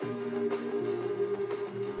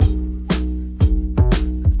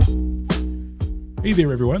Hey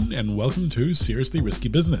there everyone, and welcome to Seriously Risky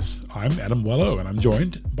Business. I'm Adam Boileau, and I'm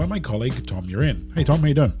joined by my colleague Tom Uren. Hey Tom, how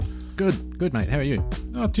you doing? Good mate, how are you?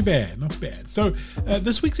 Not too bad. So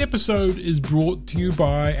this week's episode is brought to you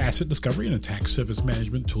by asset discovery and attack surface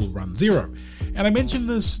management tool Run Zero. And I mention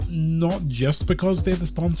this not just because they're the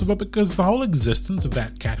sponsor, but because the whole existence of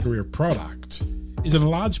that category of product is in a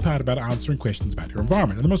large part about answering questions about your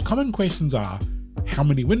environment. And the most common questions are, how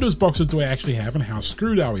many Windows boxes do I actually have and how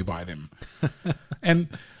screwed are we by them? And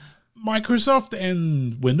Microsoft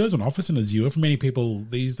and Windows and Office and Azure for many people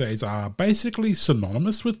these days are basically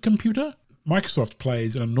synonymous with computer. Microsoft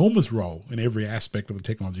plays an enormous role in every aspect of the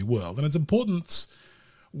technology world, and its importance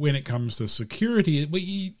when it comes to security,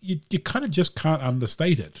 you kind of just can't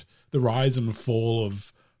understate it. The rise and fall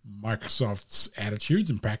of Microsoft's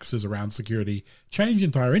attitudes and practices around security change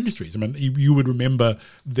entire industries. I mean, you would remember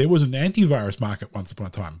there was an antivirus market once upon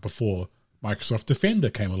a time before Microsoft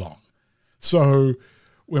Defender came along. So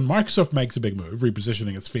when Microsoft makes a big move,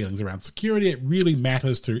 repositioning its feelings around security, it really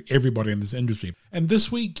matters to everybody in this industry. And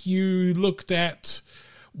this week you looked at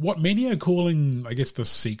what many are calling, I guess, the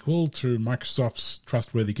sequel to Microsoft's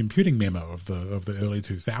Trustworthy Computing memo of the early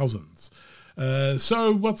 2000s.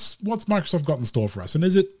 So what's Microsoft got in store for us, and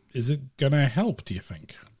is it going to help, do you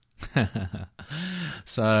think?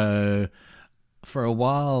 So for a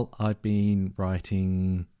while I've been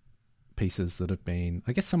writing pieces that have been,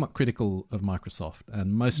 I guess, somewhat critical of Microsoft,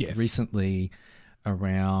 and most recently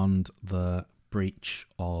around the breach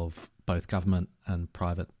of both government and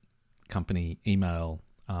private company email.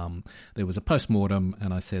 There was a post-mortem,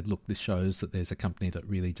 and I said, look, this shows that there's a company that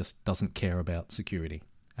really just doesn't care about security.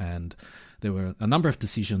 And there were a number of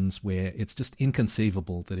decisions where it's just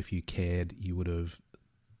inconceivable that if you cared, you would have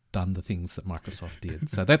done the things that Microsoft did.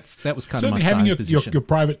 So that was kind of my starting position. Your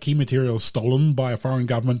private key materials stolen by a foreign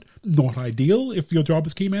government, not ideal if your job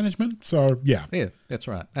is key management. So yeah, that's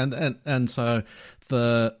right. And so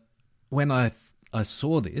when I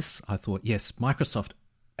saw this, I thought, yes, Microsoft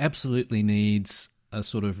absolutely needs a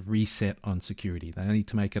sort of reset on security. They need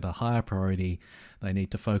to make it a higher priority. They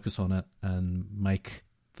need to focus on it and make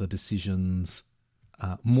the decisions,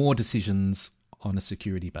 more decisions on a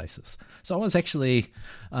security basis. So I was actually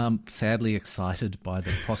sadly excited by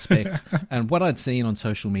the prospect, and what I'd seen on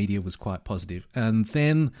social media was quite positive. And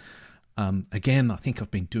then, again, I think I've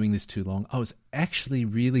been doing this too long. I was actually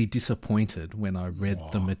really disappointed when I read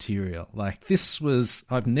the material. Like,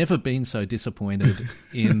 I've never been so disappointed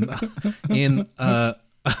in a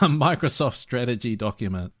Microsoft strategy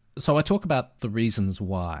document. So I talk about the reasons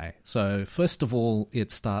why. So first of all,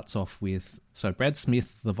 it starts off with, so Brad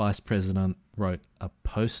Smith, the vice president, wrote a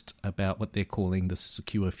post about what they're calling the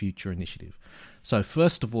Secure Future Initiative. So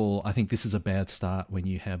first of all, I think this is a bad start when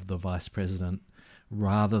you have the vice president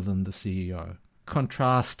rather than the CEO.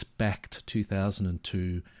 Contrast back to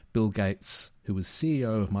 2002, Bill Gates, who was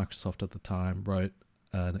CEO of Microsoft at the time, wrote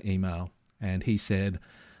an email, and he said,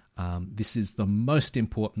 this is the most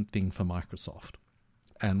important thing for Microsoft.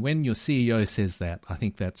 And when your CEO says that, I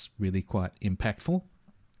think that's really quite impactful.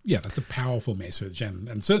 Yeah, that's a powerful message.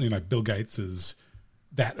 And certainly like Bill Gates's,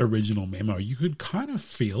 that original memo, you could kind of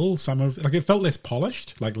feel some of, like, it felt less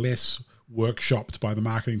polished, like less workshopped by the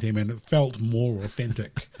marketing team, and it felt more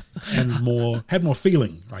authentic and had more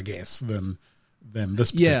feeling, I guess, than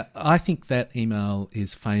this. Yeah, I think that email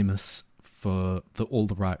is famous for all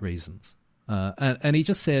the right reasons. And he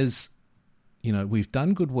just says, we've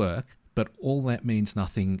done good work, but all that means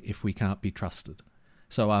nothing if we can't be trusted.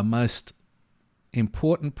 So our most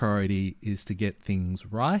important priority is to get things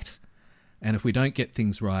right. And if we don't get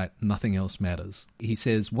things right, nothing else matters. He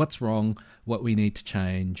says what's wrong, what we need to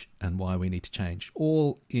change, and why we need to change,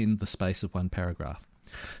 all in the space of one paragraph.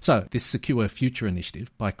 So this Secure Future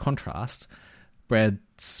Initiative, by contrast, Brad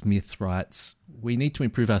Smith writes, we need to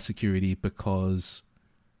improve our security because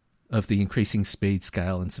of the increasing speed,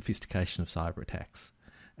 scale, and sophistication of cyber attacks.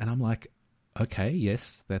 And I'm like, okay,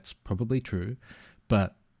 yes, that's probably true,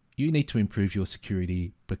 but you need to improve your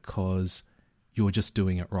security because you're just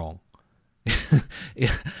doing it wrong.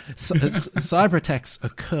 Cyber attacks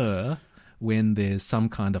occur when there's some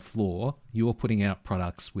kind of flaw. You're putting out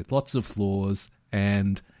products with lots of flaws,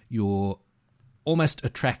 and you're almost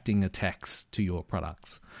attracting attacks to your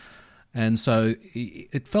products. And so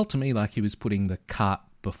it felt to me like he was putting the cart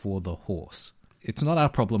before the horse. It's not our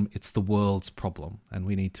problem, it's the world's problem, and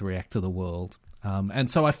we need to react to the world. And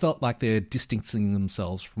so I felt like they're distancing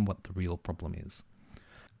themselves from what the real problem is.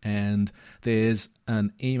 And there's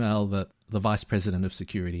an email that the Vice President of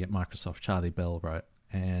Security at Microsoft, Charlie Bell, wrote.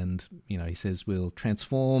 And, he says, we'll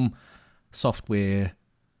transform software,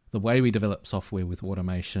 the way we develop software with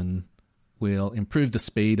automation. will improve the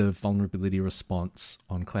speed of vulnerability response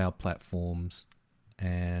on cloud platforms,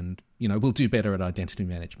 and, we'll do better at identity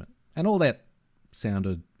management. And all that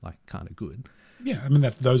sounded like kind of good. Yeah, I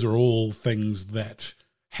mean, those are all things that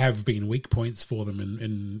have been weak points for them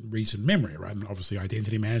in recent memory, right? And obviously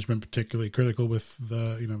identity management particularly critical with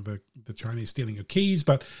the Chinese stealing your keys.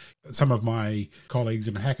 But some of my colleagues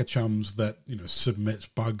and hacker chums that, submit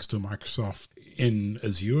bugs to Microsoft in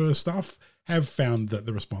Azure stuff have found that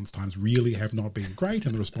the response times really have not been great,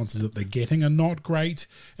 and the responses that they're getting are not great.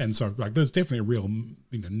 And so there's definitely a real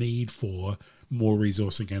need for more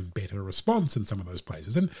resourcing and better response in some of those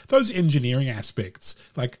places. And those engineering aspects,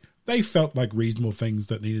 they felt like reasonable things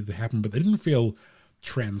that needed to happen, but they didn't feel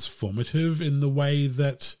transformative in the way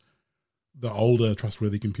that the older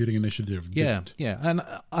Trustworthy Computing initiative did. Yeah. And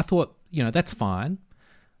I thought, that's fine.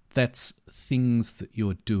 That's things that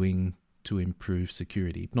you're doing to improve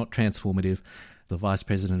security, not transformative. The Vice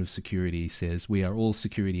President of Security says we are all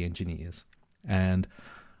security engineers. And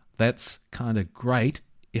that's kind of great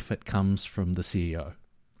if it comes from the CEO.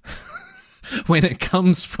 When it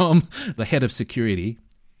comes from the head of security,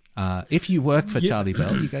 if you work for Charlie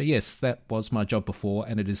Bell, you go, yes, that was my job before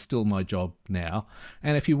and it is still my job now.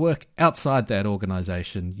 And if you work outside that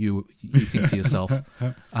organization, you think to yourself,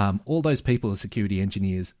 all those people are security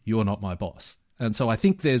engineers, you're not my boss. And so I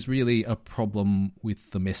think there's really a problem with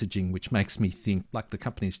the messaging, which makes me think like the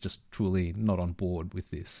company's just truly not on board with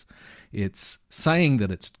this. It's saying that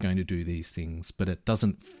it's going to do these things, but it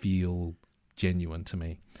doesn't feel genuine to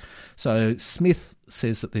me. So Smith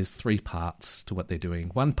says that there's 3 parts to what they're doing.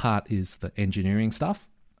 One part is the engineering stuff.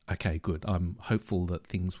 Okay, good. I'm hopeful that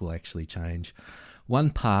things will actually change. One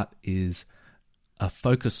part is a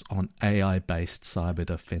focus on AI-based cyber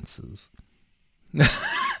defenses.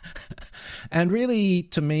 And really,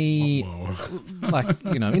 to me,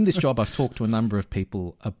 in this job, I've talked to a number of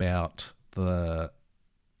people about the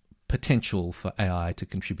potential for AI to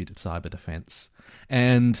contribute to cyber defense.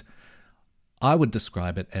 And I would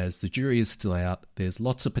describe it as the jury is still out. There's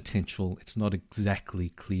lots of potential. It's not exactly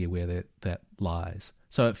clear where that lies.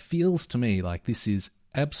 So it feels to me like this is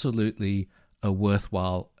absolutely a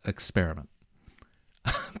worthwhile experiment.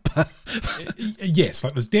 Yes,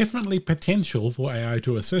 there's definitely potential for AI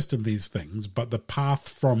to assist in these things, but the path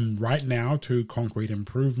from right now to concrete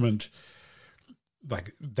improvement,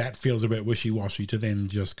 that feels a bit wishy-washy to then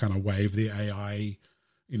just kind of wave the AI,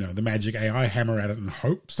 the magic AI hammer at it and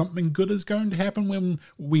hope something good is going to happen, when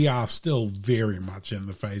we are still very much in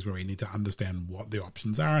the phase where we need to understand what the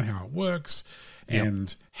options are and how it works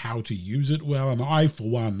and how to use it well. And I, for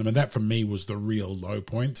one, that for me was the real low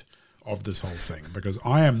point of this whole thing, because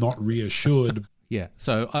I am not reassured. Yeah,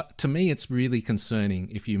 so to me it's really concerning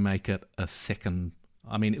if you make it a second.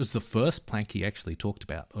 It was the first plank he actually talked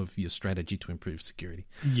about of your strategy to improve security.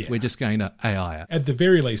 Yeah. We're just going to AI it. At the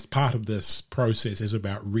very least, part of this process is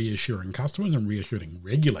about reassuring customers and reassuring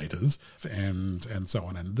regulators and so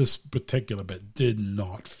on. And this particular bit did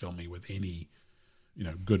not fill me with any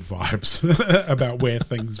good vibes about where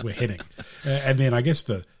things were heading. And then I guess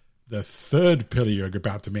the third pillar you're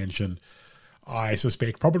about to mention, I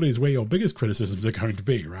suspect probably is where your biggest criticisms are going to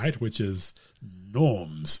be, right? Which is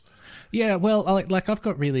norms. Yeah, well, I've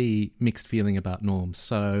got really mixed feeling about norms.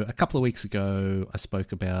 So a couple of weeks ago, I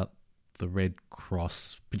spoke about the Red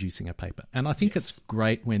Cross producing a paper. And I think it's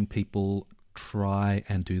great when people try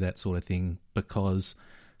and do that sort of thing, because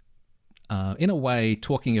in a way,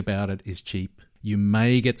 talking about it is cheap. You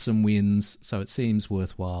may get some wins, so it seems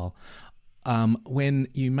worthwhile. When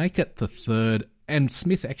you make it the third, and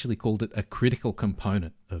Smith actually called it a critical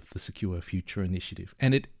component of the Secure Future Initiative.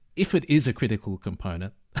 And if it is a critical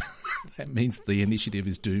component, that means the initiative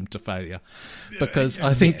is doomed to failure. Because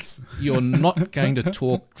I think you're not going to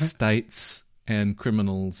talk states and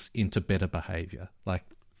criminals into better behavior.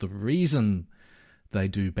 The reason they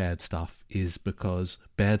do bad stuff is because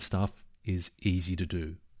bad stuff is easy to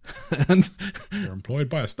do. And they're employed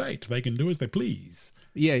by a state. They can do as they please.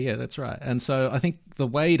 Yeah, that's right. And so I think the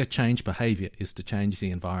way to change behavior is to change the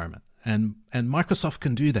environment. And Microsoft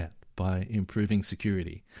can do that by improving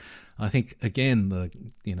security. I think, again,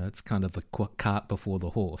 it's kind of the cart before the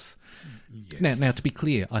horse. Yes. Now, to be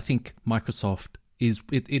clear, I think Microsoft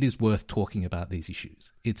it is worth talking about these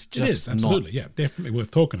issues. It's just it is, absolutely, definitely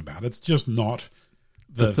worth talking about. It's just not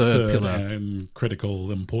the third pillar and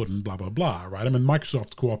critical, important, blah, blah, blah, right?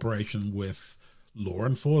 Microsoft's cooperation with law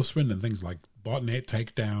enforcement and things like botnet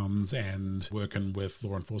takedowns and working with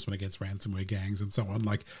law enforcement against ransomware gangs and so on.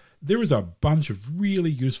 There is a bunch of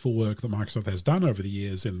really useful work that Microsoft has done over the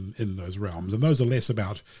years in those realms. And those are less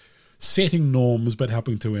about setting norms but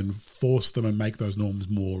helping to enforce them and make those norms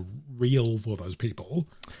more real for those people.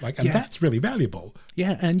 And that's really valuable.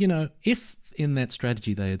 Yeah, and if in that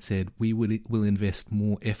strategy they had said will invest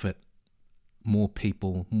more effort, more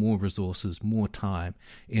people, more resources, more time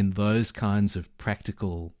in those kinds of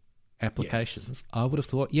practical applications, I would have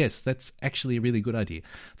thought, yes, that's actually a really good idea.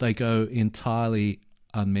 They go entirely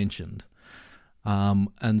unmentioned.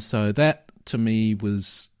 And so that, to me,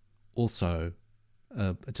 was also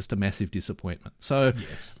just a massive disappointment. So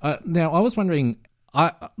now I was wondering,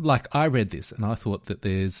 I read this and I thought that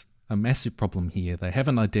there's a massive problem here. They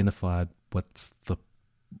haven't identified what's the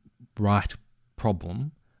right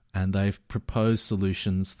problem, and they've proposed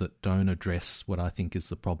solutions that don't address what I think is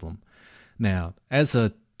the problem. Now, as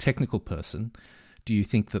a technical person, do you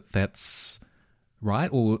think that that's right,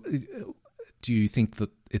 or do you think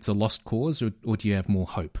that it's a lost cause, or do you have more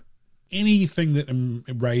hope? Anything that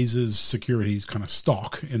raises security's kind of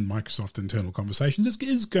stock in Microsoft internal conversation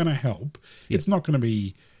is going to help. Yeah. It's not going to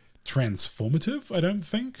be transformative, I don't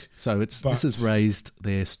think. So this has raised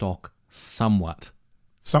their stock somewhat,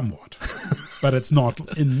 but it's not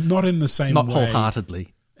in the same way, not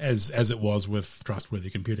wholeheartedly, as it was with Trustworthy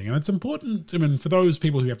Computing. And it's important, for those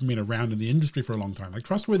people who haven't been around in the industry for a long time,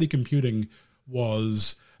 Trustworthy Computing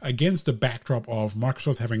was against a backdrop of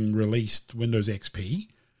Microsoft having released Windows XP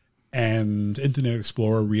and Internet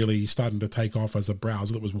Explorer really starting to take off as a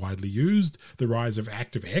browser that was widely used, the rise of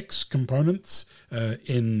ActiveX components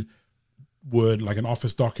in Word, like in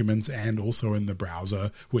Office documents, and also in the browser,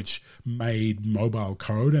 which made mobile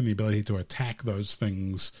code and the ability to attack those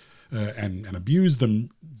things and abuse them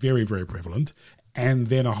very, very prevalent. And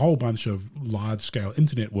then a whole bunch of large-scale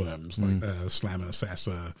internet worms like Slammer,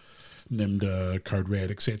 Sasser, Nimda, Code Red,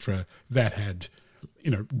 etc., that had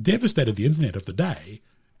devastated the internet of the day.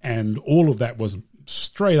 And all of that was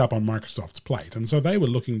straight up on Microsoft's plate. And so they were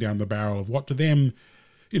looking down the barrel of what to them,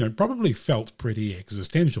 probably felt pretty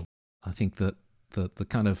existential. I think that the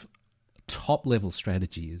kind of top level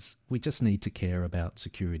strategy is we just need to care about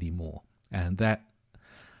security more. And that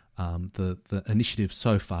the initiative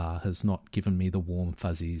so far has not given me the warm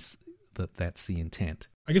fuzzies that that's the intent.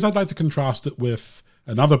 I guess I'd like to contrast it with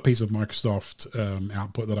another piece of Microsoft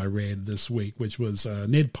output that I read this week, which was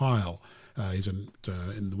Ned Pyle. He's in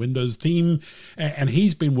the Windows team, and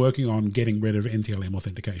he's been working on getting rid of NTLM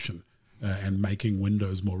authentication and making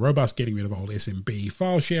Windows more robust, getting rid of old SMB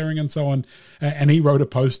file sharing and so on. And he wrote a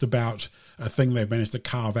post about a thing they've managed to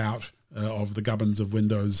carve out of the gubbins of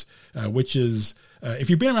Windows, which is, if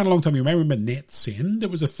you've been around a long time, you may remember NetSend. It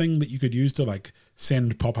was a thing that you could use to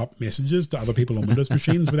send pop-up messages to other people on Windows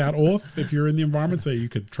machines without auth if you're in the environment, so you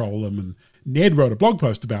could troll them. And Ned wrote a blog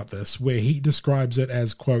post about this where he describes it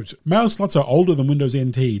as, quote, mail slots are older than Windows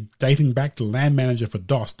NT, dating back to LAN Manager for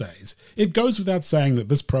DOS days. It goes without saying that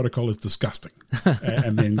this protocol is disgusting.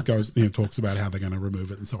 And then talks about how they're going to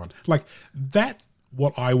remove it and so on. That's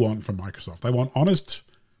what I want from Microsoft. I want honest,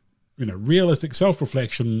 realistic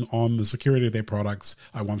self-reflection on the security of their products.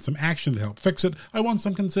 I want some action to help fix it. I want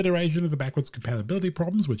some consideration of the backwards compatibility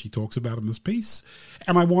problems, which he talks about in this piece.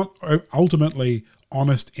 And I want, ultimately,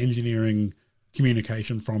 honest engineering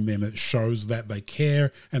communication from them that shows that they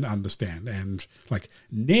care and understand. And,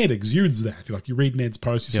 Ned exudes that. You read Ned's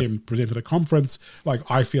post, you see him present at a conference.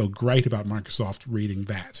 I feel great about Microsoft reading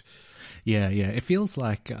that. Yeah. It feels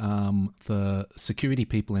like the security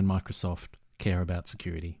people in Microsoft care about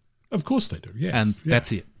security. Of course they do, yes. And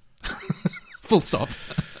that's it. Full stop.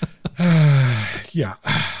 Yeah.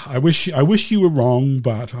 I wish you were wrong,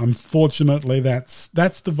 but unfortunately that's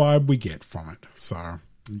the vibe we get from it. So,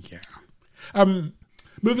 yeah.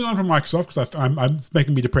 Moving on from Microsoft, because it's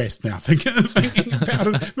making me depressed now thinking about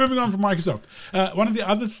it. Moving on from Microsoft. One of the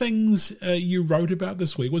other things you wrote about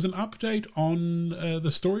this week was an update on the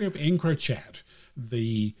story of EncroChat,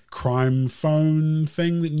 the crime phone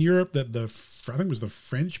thing in Europe that I think it was the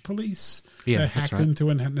French police hacked into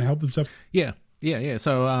and helped themselves. Yeah.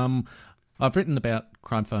 So I've written about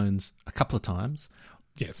crime phones a couple of times.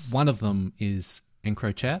 Yes. One of them is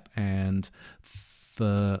EncroChat, and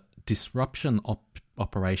the disruption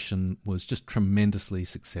operation was just tremendously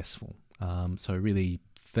successful. So really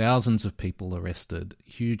thousands of people arrested,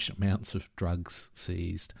 huge amounts of drugs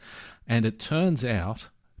seized. And it turns out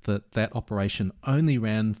that operation only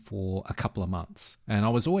ran for a couple of months. And I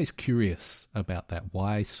was always curious about that.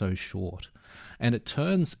 Why so short? And it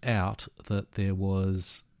turns out that there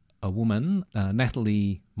was a woman,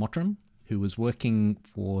 Natalie Mottram, who was working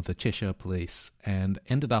for the Cheshire Police and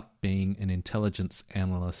ended up being an intelligence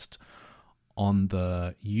analyst on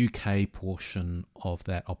the UK portion of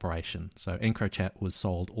that operation. So EncroChat was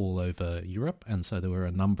sold all over Europe, and so there were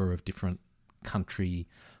a number of different country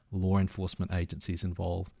law enforcement agencies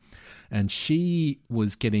involved. And she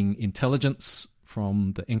was getting intelligence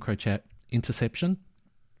from the EncroChat interception,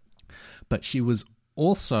 but she was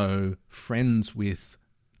also friends with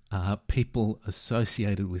people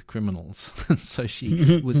associated with criminals. So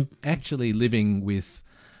she was actually living with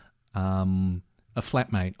a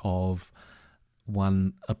flatmate of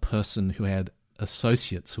a person who had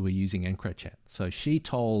associates who were using EncroChat. So she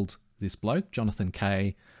told this bloke, Jonathan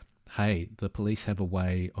Kay, hey, the police have a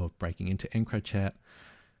way of breaking into EncroChat.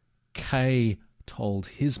 Kay told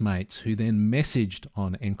his mates, who then messaged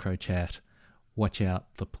on EncroChat, watch out,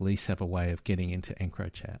 the police have a way of getting into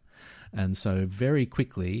EncroChat. And so very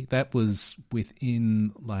quickly, that was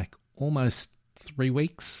within like almost 3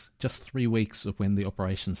 weeks, just 3 weeks of when the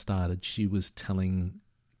operation started, she was telling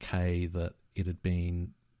Kay that it had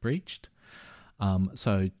been breached.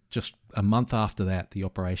 So just a month after that, the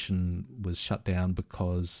operation was shut down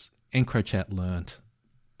because EncroChat learnt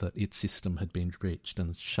that its system had been breached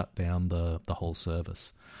and shut down the whole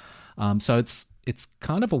service. So it's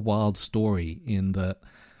kind of a wild story in that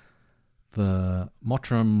the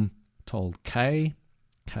Mottram told Kay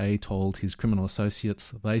told his criminal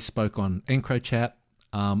associates, they spoke on EncroChat,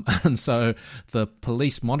 and so the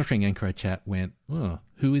police monitoring EncroChat went, oh,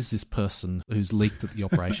 who is this person who's leaked that the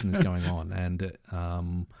operation is going on? And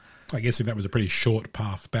I guess that was a pretty short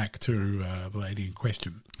path back to the lady in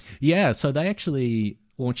question. Yeah, so they actually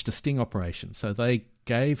launched a sting operation. So they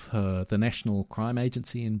gave her, the National Crime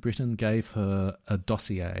Agency in Britain gave her a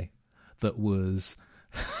dossier that was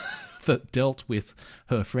that dealt with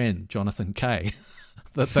her friend Jonathan Kay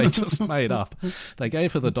that they just made up. They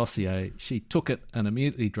gave her the dossier. She took it and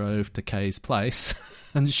immediately drove to Kay's place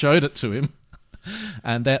and showed it to him.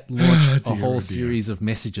 And that launched a whole series of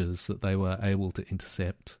messages that they were able to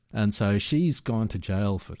intercept. And so she's gone to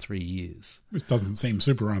jail for 3 years. Which doesn't seem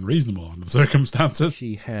super unreasonable under the circumstances.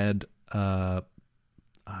 She had the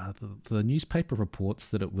newspaper reports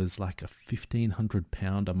that it was like a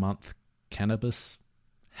 £1,500 a month cannabis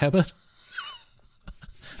habit.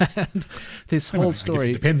 And this whole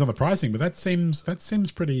story, it depends on the pricing, but that seems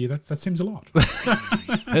pretty. That seems a lot.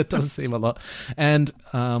 It does seem a lot. And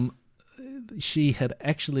she had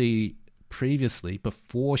actually previously,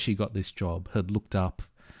 before she got this job, had looked up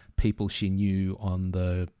people she knew on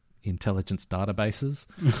the intelligence databases.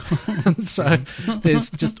 And so there's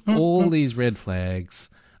just all these red flags.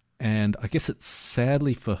 And I guess it's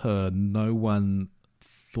sadly for her, no one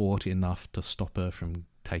thought enough to stop her from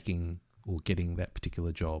taking or getting that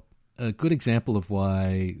particular job. A good example of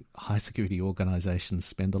why high security organizations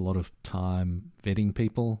spend a lot of time vetting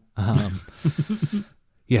people.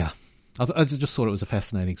 Yeah. I just thought it was a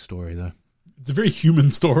fascinating story, though. It's a very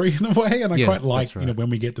human story in a way, and I quite like right.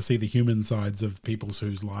 when we get to see the human sides of people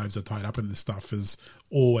whose lives are tied up in this stuff is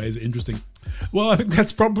always interesting. Well, I think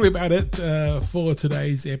that's probably about it for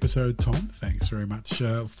today's episode, Tom. Thanks very much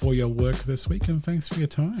for your work this week, and thanks for your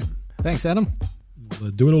time. Thanks, Adam.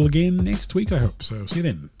 We'll do it all again next week, I hope. So see you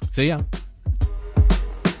then. See ya.